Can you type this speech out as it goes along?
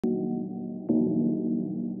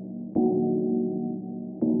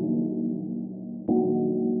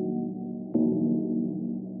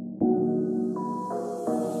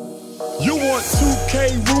want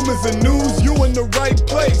 2K rumors and news, you in the right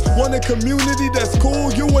place. Want a community that's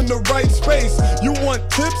cool, you in the right space. You want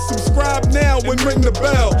tips, subscribe now and ring the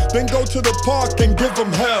bell. Then go to the park and give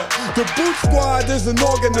them hell. The Boot Squad is an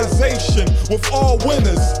organization with all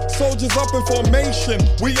winners. Soldiers up in formation,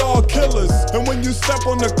 we all killers. And when you step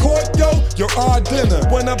on the court, yo, you're our dinner.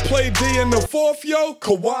 When I play D in the fourth, yo,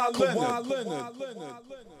 Kawhi Leonard.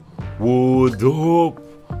 Wood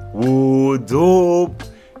up,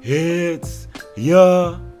 it's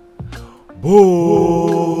ya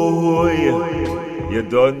boy. You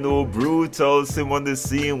don't know Brutalsim on the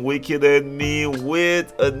scene, wicked and me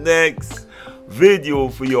with a next video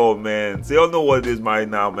for y'all, man. So y'all know what it is right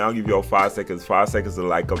now, man. I'll give y'all 5 seconds. 5 seconds to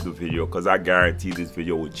like up the video, because I guarantee this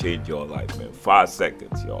video will change your life, man. 5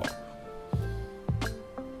 seconds, y'all.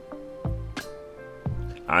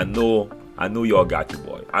 I know y'all got your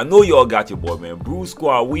boy. I know y'all got your boy, man. Brew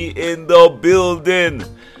Squad, we in the building.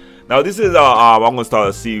 Now this is I'm gonna start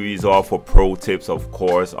a series off for pro tips, of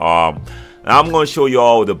course. And I'm gonna show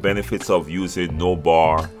y'all the benefits of using no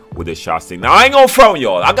bar with the shot stick. Now I ain't gonna front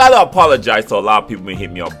y'all. I gotta apologize to a lot of people who hit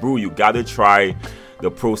me up. Brew, you gotta try the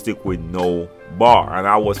pro stick with no bar. And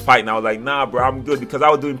I was fighting. I was like, nah, bro, I'm good, because I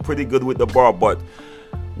was doing pretty good with the bar. But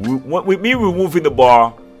with me removing the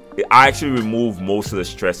bar, I actually remove most of the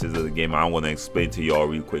stresses of the game. I want to explain to y'all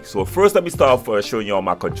real quick. So first, let me start off by showing y'all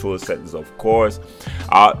my controller settings, of course.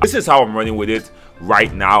 This is how I'm running with it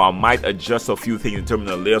right now. I might adjust a few things in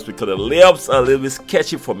terms of the layups, because the layups are a little bit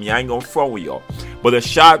sketchy for me. I ain't gonna front with y'all. But the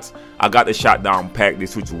shots, I got the shot down packed.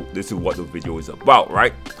 This is what the video is about,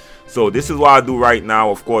 right? So this is what I do right now.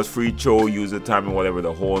 Of course, free throw, user timing, whatever,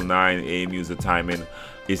 the whole 9, aim, user timing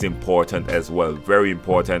is important as well, very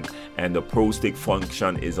important. And the pro stick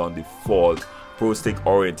function is on default. Pro stick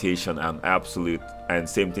orientation and absolute, and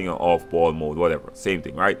same thing on off ball mode, whatever, same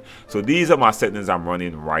thing, right? So these are my settings I'm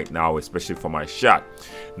running right now, especially for my shot.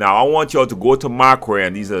 Now I want y'all to go to macro,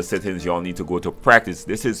 and these are the settings y'all need to go to practice.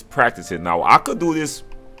 This is practicing. Now I could do this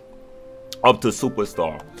up to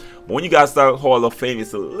superstar, but when you guys start Hall of Fame,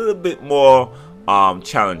 it's a little bit more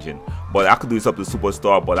challenging. But I could do this up to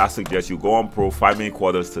superstar, but I suggest you go on pro 5-minute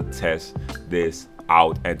quarters to test this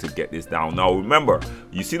out and to get this down. Now remember,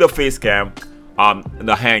 you see the face cam,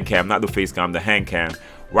 the hand cam, not the face cam, the hand cam.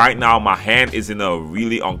 Right now my hand is in a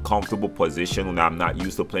really uncomfortable position when I'm not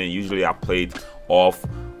used to playing. Usually I played off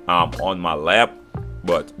on my lap,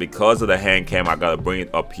 but because of the hand cam, I gotta bring it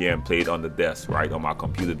up here and play it on the desk, right, on my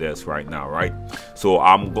computer desk right now, right? So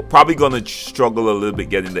I'm probably gonna struggle a little bit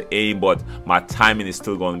getting the aim, but my timing is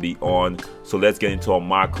still gonna be on. So let's get into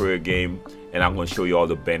my career game, and I'm gonna show you all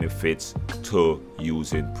the benefits to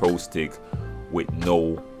using pro stick with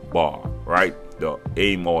no bar, right? The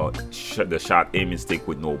aim or the shot aiming stick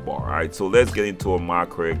with no bar, right? So let's get into my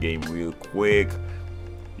career game real quick.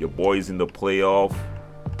 Your boy's in the playoff.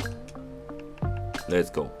 Let's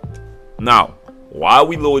go. Now, while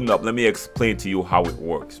we loading up, let me explain to you how it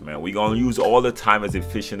works, man. We're gonna use all the time as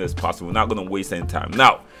efficient as possible. We're not gonna waste any time.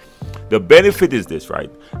 Now, the benefit is this, right?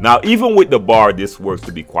 Now, even with the bar, this works,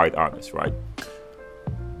 to be quite honest, right?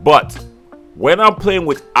 But when I'm playing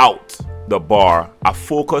without the bar, I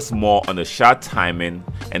focus more on the shot timing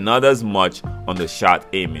and not as much on the shot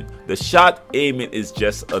aiming. The shot aiming is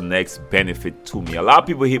just a next benefit to me. A lot of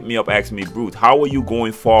people hit me up asking me, Brute, how are you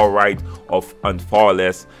going far right and far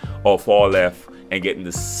left or far left and getting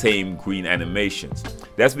the same green animations?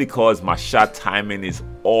 That's because my shot timing is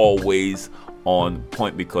always on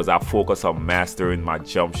point, because I focus on mastering my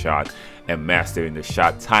jump shot and mastering the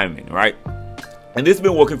shot timing, right? And this has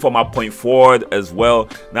been working for my point forward as well.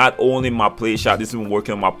 Not only my play shot, this has been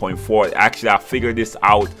working on my point forward. Actually, I figured this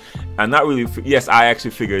out. And not really, yes, I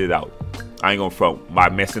actually figured it out. I ain't gonna front by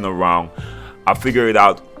messing around. I figured it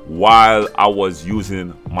out while I was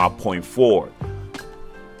using my point forward.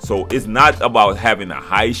 So it's not about having a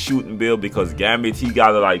high shooting build, because Gambit, he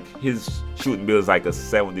got like, his shooting build is like a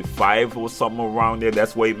 75 or something around there.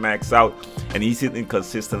 That's where he maxed out. And he's hitting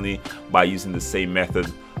consistently by using the same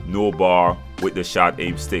method, no bar with the shot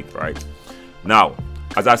aim stick, right? Now,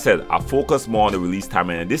 as I said, I focus more on the release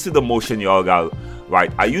timing, and this is the motion y'all got,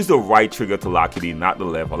 right? I use the right trigger to lock it in, not the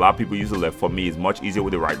left. A lot of people use the left. For me, it's much easier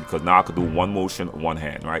with the right, because now I can do one motion, one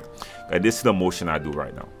hand, right? And this is the motion I do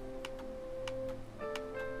right now.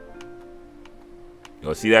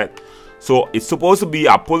 Y'all see that? So it's supposed to be,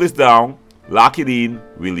 I pull this down, lock it in,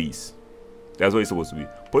 release. That's what it's supposed to be.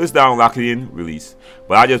 Pull this down, lock it in, release.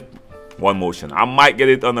 But I just one motion. I might get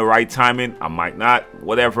it on the right timing, I might not,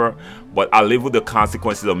 whatever, but I live with the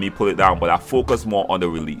consequences of me pull it down. But I focus more on the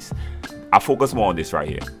release. I focus more on this right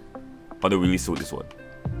here, on the release with this one,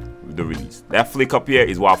 the release. That flick up here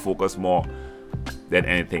is why I focus more than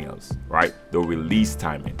anything else, right? The release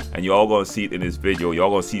timing. And you're all gonna see it in this video. You're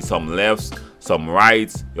gonna see some lefts, some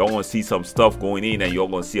rights. You're gonna see some stuff going in, and you're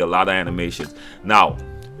gonna see a lot of animations. Now,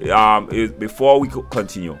 before we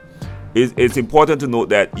continue, it's important to note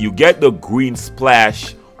that you get the green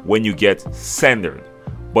splash when you get centered,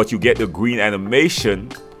 but you get the green animation,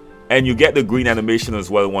 and you get the green animation as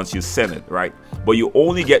well once you centered, right? But you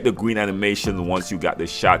only get the green animation once you got the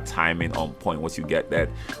shot timing on point. Once you get that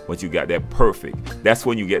perfect, that's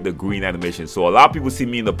when you get the green animation. So a lot of people see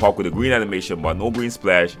me in the park with the green animation but no green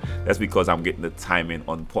splash. That's because I'm getting the timing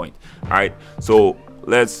on point. All right, so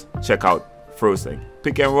let's check out first thing,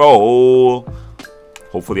 pick and roll.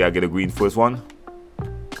 Hopefully I get a green first one.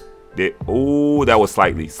 Oh, that was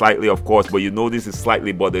slightly, of course, but you know this is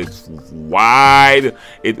slightly, but it's wide.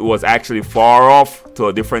 It was actually far off to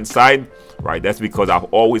a different side, right? That's because I've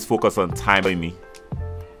always focused on timing me.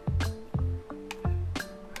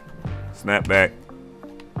 Snap back.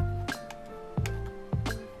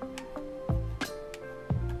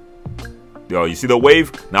 Yo, you see the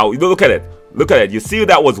wave? Now you look at it. Look at it. You see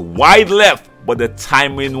that was wide left, but the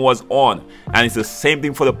timing was on. And it's the same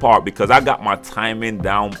thing for the part, because I got my timing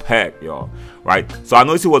down pat, y'all, right? So I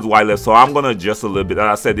noticed it was wide left, so I'm gonna adjust a little bit.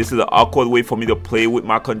 As I said, this is an awkward way for me to play with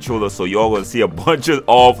my controller, so y'all gonna see a bunch of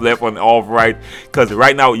off left and off right, because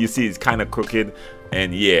right now you see it's kind of crooked.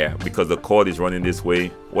 And yeah, because the cord is running this way,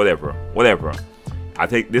 whatever. I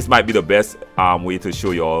think this might be the best way to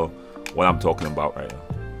show y'all what I'm talking about right now.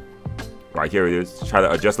 Right here it is. Try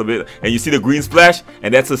to adjust a bit, and you see the green splash,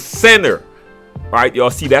 and that's a center. Right, y'all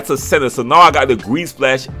see that's a center. So now I got the green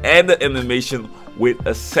splash and the animation with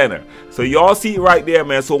a center. So y'all see it right there,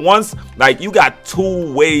 man. So once, like, you got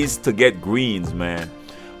two ways to get greens, man.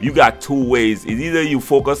 You got two ways. It's either you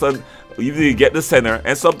focus on, either you get the center,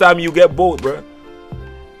 and sometimes you get both, bro.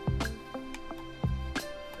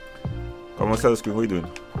 Come on, set the screen. What are you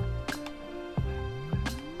doing?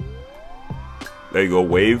 There you go,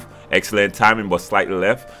 wave. Excellent timing, but slightly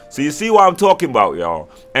left. So you see what I'm talking about, y'all.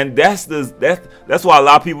 And that's why a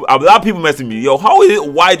lot of people messing me. Yo, how is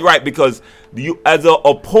it wide right? Because you, as the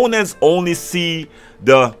opponents, only see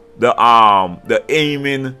the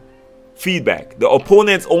aiming feedback. The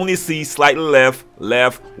opponents only see slightly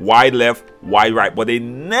left, wide right, but they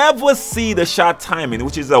never see the shot timing,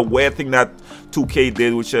 which is a weird thing that 2K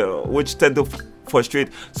did, which tend to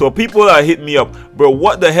frustrate. So people are hitting me up, bro.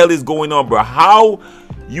 What the hell is going on, bro? How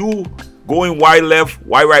you going wide left,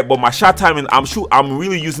 wide right, but my shot timing, I'm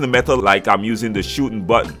really using the method like I'm using the shooting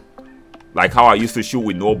button, like how I used to shoot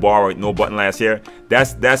with no bar or no button last year.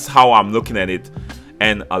 That's how I'm looking at it,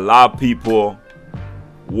 and a lot of people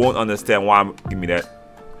won't understand why I'm giving me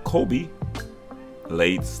that. Kobe,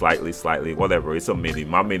 late, slightly, whatever. It's a midi.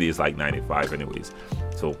 My midi is like 95 anyways,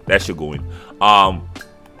 so that should go in.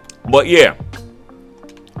 But yeah,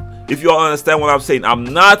 if you all understand what I'm saying, I'm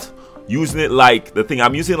not using it like the thing.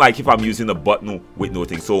 I'm using like if I'm using a button with no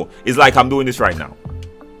thing. So it's like I'm doing this right now.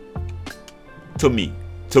 To me,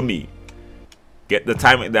 get the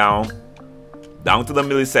timing down to the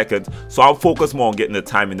millisecond. So I'll focus more on getting the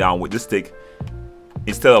timing down with the stick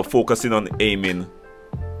instead of focusing on aiming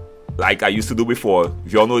like I used to do before.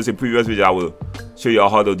 If y'all notice in previous video, I will show you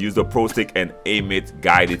how to use the pro stick and aim it,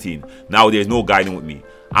 guide it in. Now there's no guiding with me.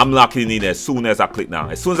 I'm locking it in as soon as I click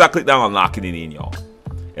down. As soon as I click down, I'm locking it in, y'all.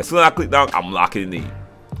 As soon as I click down, I'm locking it in.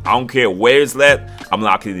 I don't care where it's at, I'm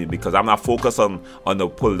locking it in, because I'm not focused on the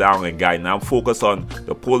pull down and guiding. I'm focused on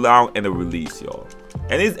the pull down and the release, y'all.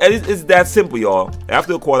 And it's that simple, y'all.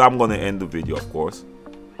 After the quarter, I'm gonna end the video, of course.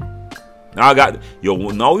 Now I got, yo,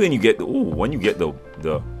 now when you get the, ooh, when you get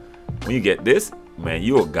when you get this, man,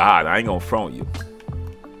 you a god. I ain't gonna front you.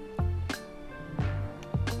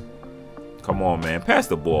 Come on, man, pass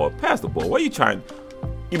the ball. What are you trying?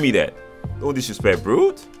 Give me that. No disrespect,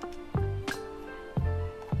 Brute.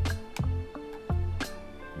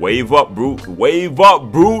 Wave up, Brute.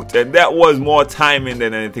 And that was more timing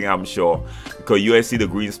than anything, I'm sure, because you guys see the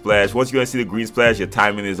green splash. Once you guys see the green splash, your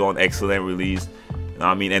timing is on excellent release. You know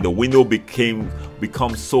what I mean? And the window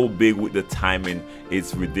becomes so big with the timing,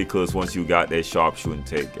 it's ridiculous once you got that sharp shooting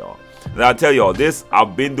take, y'all. And I'll tell y'all this,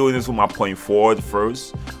 I've been doing this with my point forward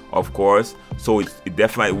first, of course, so it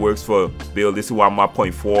definitely works for Bill. This is why my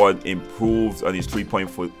point forward improves on his 3-point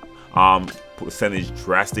percentage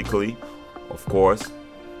drastically, of course.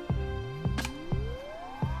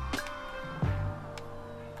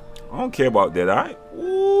 I don't care about that, alright?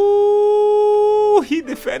 Ooh, he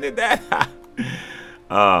defended that.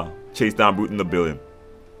 Chase down Brute in the building.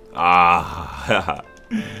 Oh,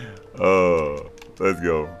 let's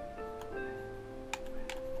go.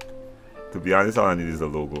 To be honest, all I need is the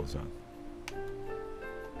logo, son.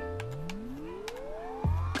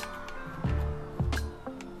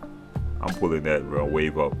 I'm pulling that, bro.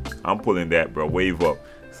 Wave up. I'm pulling that, bro. Wave up.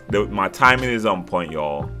 My timing is on point,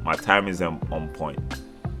 y'all. My timing is on point.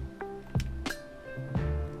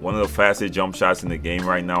 One of the fastest jump shots in the game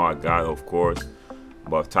right now. I got, of course.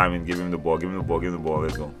 But timing, give him the ball. Give him the ball. Give him the ball.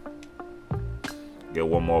 Let's go. Get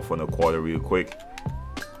one more from the quarter real quick.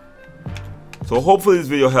 So hopefully this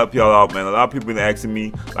video help y'all out, man. A lot of people been asking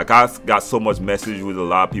me, like I got so much message with a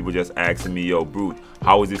lot of people just asking me, yo, Brute,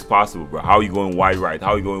 how is this possible, bro? How are you going wide right?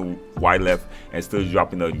 How are you going wide left and still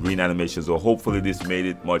dropping the green animation? So hopefully this made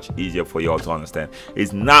it much easier for y'all to understand.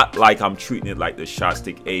 It's not like I'm treating it like the shot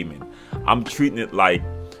stick aiming. I'm treating it like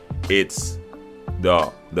it's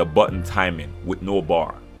the button timing with no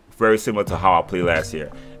bar. Very similar to how I played last year.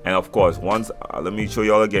 And of course, once let me show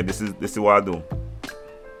y'all again. This is what I do.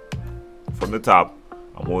 From the top,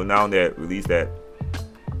 I'm holding down there, release that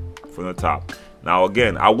from the top. Now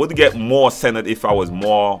again, I would get more centered if I was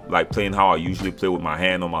more like playing how I usually play with my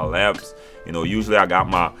hand on my laps. You know, usually I got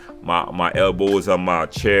my elbows on my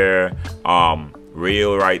chair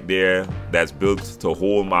rail right there that's built to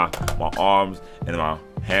hold my arms, and my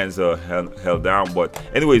hands are held down. But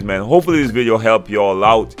anyways, man, hopefully this video help y'all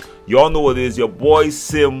out. Y'all know what it is, your boy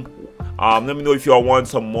Sim. Let me know if y'all want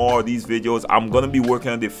some more of these videos. I'm gonna be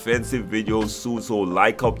working on defensive videos soon, so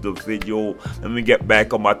like up the video. Let me get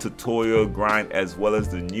back on my tutorial grind as well as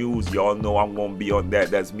the news. Y'all know I'm gonna be on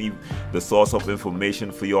that. That's me, the source of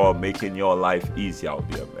information for y'all, making your life easy out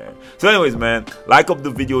there, man. So anyways, man, like up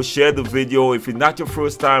the video, share the video. If it's not your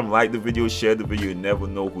first time, like the video, share the video. You never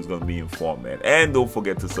know who's gonna be informed, man. And don't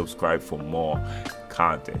forget to subscribe for more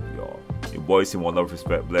content, y'all. Your boy Sim, one love,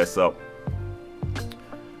 respect, bless up.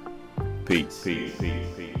 Peace.